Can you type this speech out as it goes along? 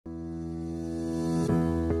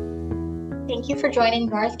Thank you for joining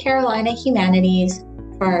North Carolina Humanities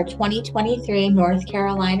for our 2023 North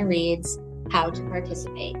Carolina Reads How to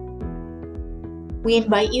Participate. We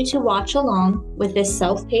invite you to watch along with this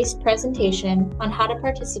self-paced presentation on how to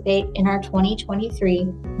participate in our 2023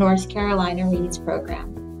 North Carolina Reads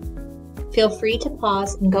program. Feel free to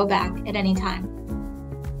pause and go back at any time.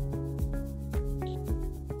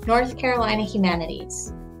 North Carolina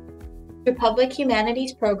Humanities. Through public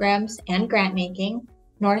humanities programs and grant-making,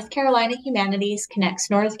 North Carolina Humanities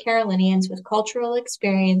connects North Carolinians with cultural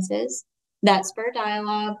experiences that spur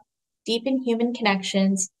dialogue, deepen human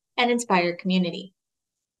connections, and inspire community.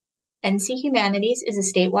 NC Humanities is a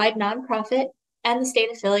statewide nonprofit and the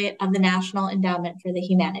state affiliate of the National Endowment for the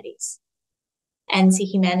Humanities.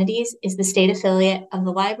 NC Humanities is the state affiliate of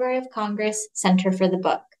the Library of Congress Center for the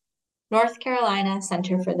Book, North Carolina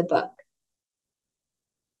Center for the Book.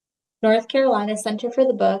 North Carolina Center for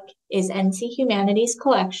the Book is NC Humanities'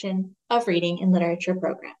 collection of reading and literature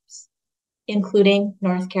programs, including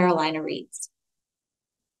North Carolina Reads.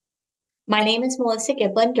 My name is Melissa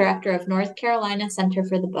Giblin, Director of North Carolina Center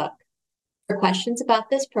for the Book. For questions about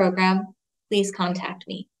this program, please contact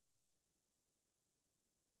me.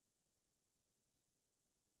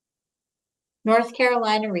 North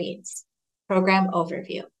Carolina Reads, Program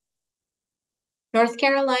Overview. North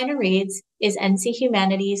Carolina Reads is NC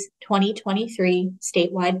Humanities' 2023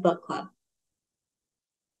 statewide book club.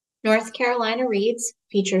 North Carolina Reads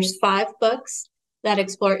features 5 books that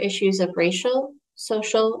explore issues of racial,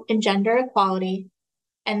 social, and gender equality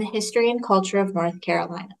and the history and culture of North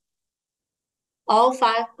Carolina. All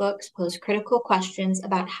 5 books pose critical questions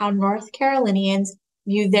about how North Carolinians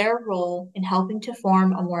view their role in helping to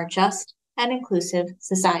form a more just and inclusive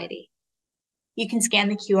society. You can scan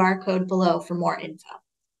the QR code below for more info.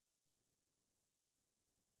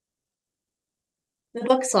 The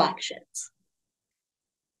book selections.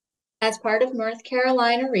 As part of North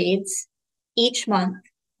Carolina Reads, each month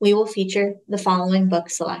we will feature the following book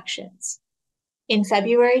selections. In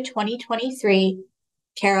February 2023,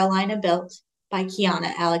 Carolina Built by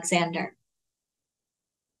Kiana Alexander.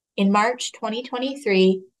 In March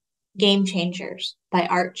 2023, Game Changers by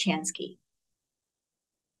Art Chansky.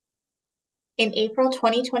 In April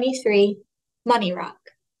 2023, Money Rock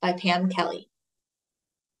by Pam Kelly.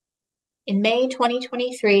 In May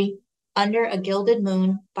 2023, Under a Gilded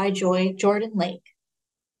Moon by Joy Jordan Lake.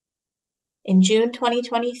 In June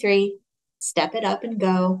 2023, Step It Up and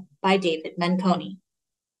Go by David Menconi.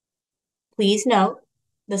 Please note,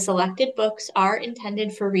 the selected books are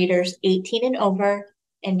intended for readers 18 and over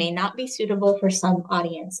and may not be suitable for some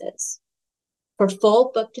audiences. For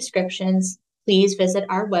full book descriptions, please visit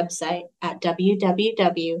our website at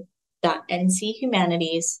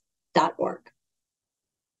www.nchumanities.org.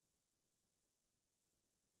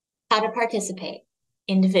 How to participate.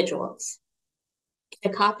 Individuals.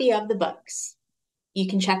 Get a copy of the books. You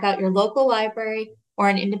can check out your local library or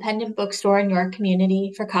an independent bookstore in your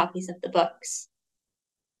community for copies of the books.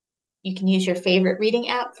 You can use your favorite reading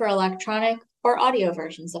app for electronic or audio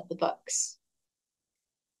versions of the books.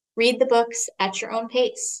 Read the books at your own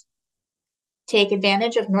pace. Take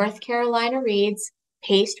advantage of North Carolina Reads'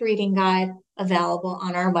 Paced Reading Guide available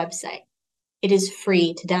on our website. It is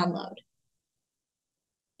free to download.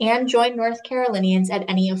 And join North Carolinians at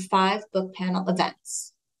any of 5 book panel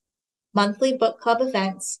events. Monthly book club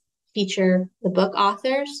events feature the book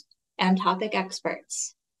authors and topic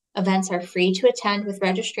experts. Events are free to attend with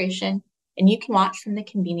registration, and you can watch from the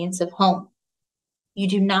convenience of home. You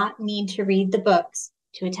do not need to read the books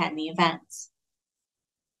to attend the events.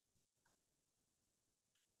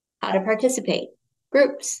 How to participate.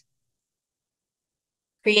 Groups.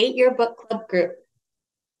 Create your book club group.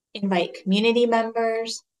 Invite community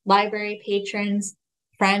members, library patrons,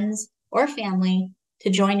 friends, or family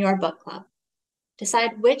to join your book club.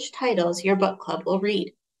 Decide which titles your book club will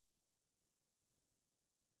read.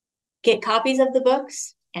 Get copies of the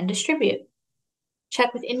books and distribute.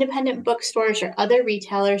 Check with independent bookstores or other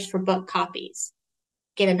retailers for book copies.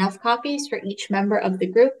 Get enough copies for each member of the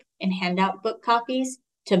group and hand out book copies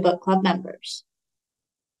to book club members.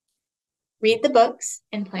 Read the books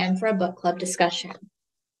and plan for a book club discussion.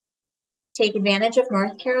 Take advantage of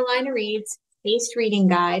North Carolina Reads' Paced Reading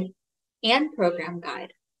Guide and Program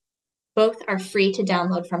Guide. Both are free to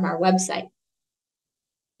download from our website.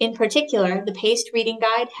 In particular, the Paced Reading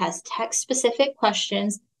Guide has text-specific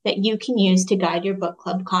questions that you can use to guide your book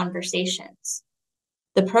club conversations.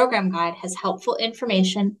 The Program Guide has helpful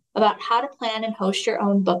information about how to plan and host your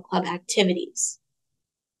own book club activities.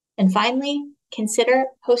 And finally, consider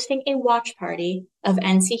hosting a watch party of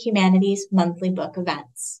NC Humanities monthly book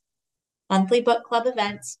events. Monthly book club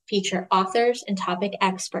events feature authors and topic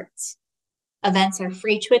experts. Events are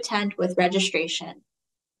free to attend with registration.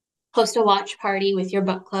 Host a watch party with your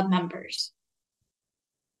book club members.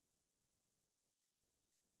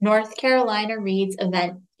 North Carolina Reads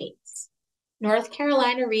event dates. North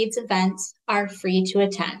Carolina Reads events are free to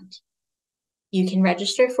attend. You can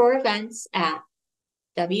register for events at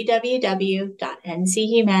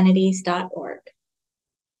www.nchumanities.org.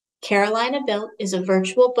 Carolina Built is a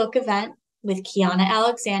virtual book event with Kiana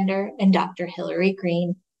Alexander and Dr. Hillary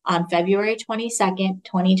Green on February 22nd,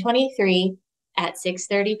 2023 at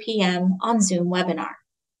 6:30 p.m. on Zoom webinar.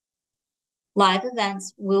 Live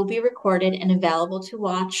events will be recorded and available to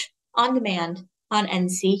watch on demand on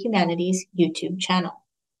NC Humanities YouTube channel.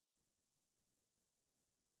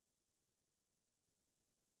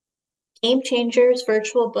 Game Changers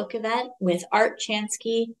virtual book event with Art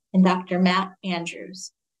Chansky and Dr. Matt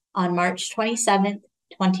Andrews on March 27th,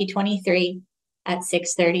 2023 at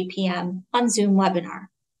 6:30 p.m. on Zoom webinar.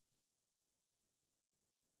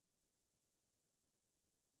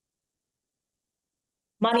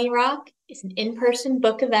 Money Rock is an in-person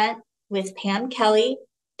book event with Pam Kelly,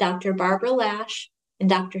 Dr. Barbara Lash, and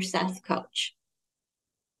Dr. Seth Coach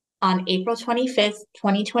on April 25th,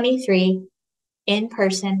 2023, in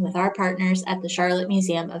person with our partners at the Charlotte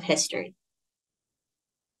Museum of History.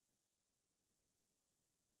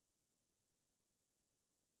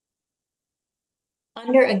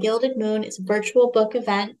 Under a Gilded Moon is a virtual book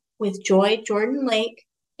event with Joy Jordan Lake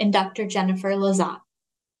and Dr. Jennifer Lazat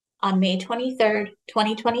on May 23rd,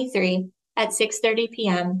 2023 at 6:30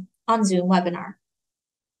 p.m. on Zoom webinar.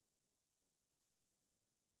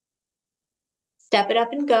 Step It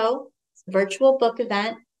Up and Go is a virtual book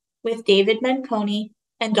event with David Menconi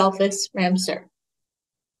and Dolphus Ramsur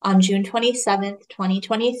on June 27th,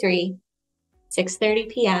 2023, 6:30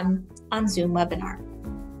 p.m. on Zoom webinar.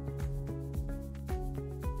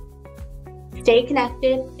 Stay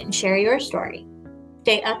connected and share your story.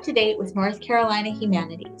 Stay up to date with North Carolina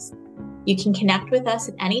Humanities. You can connect with us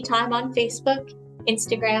at any time on Facebook,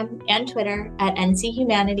 Instagram, and Twitter at NC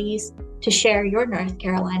Humanities to share your North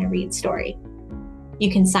Carolina Read story.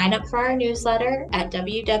 You can sign up for our newsletter at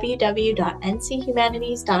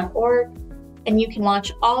www.nchumanities.org, and you can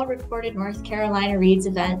watch all recorded North Carolina Reads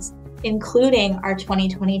events, including our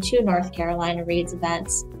 2022 North Carolina Reads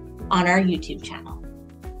events, on our YouTube channel.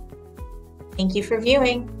 Thank you for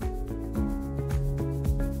viewing.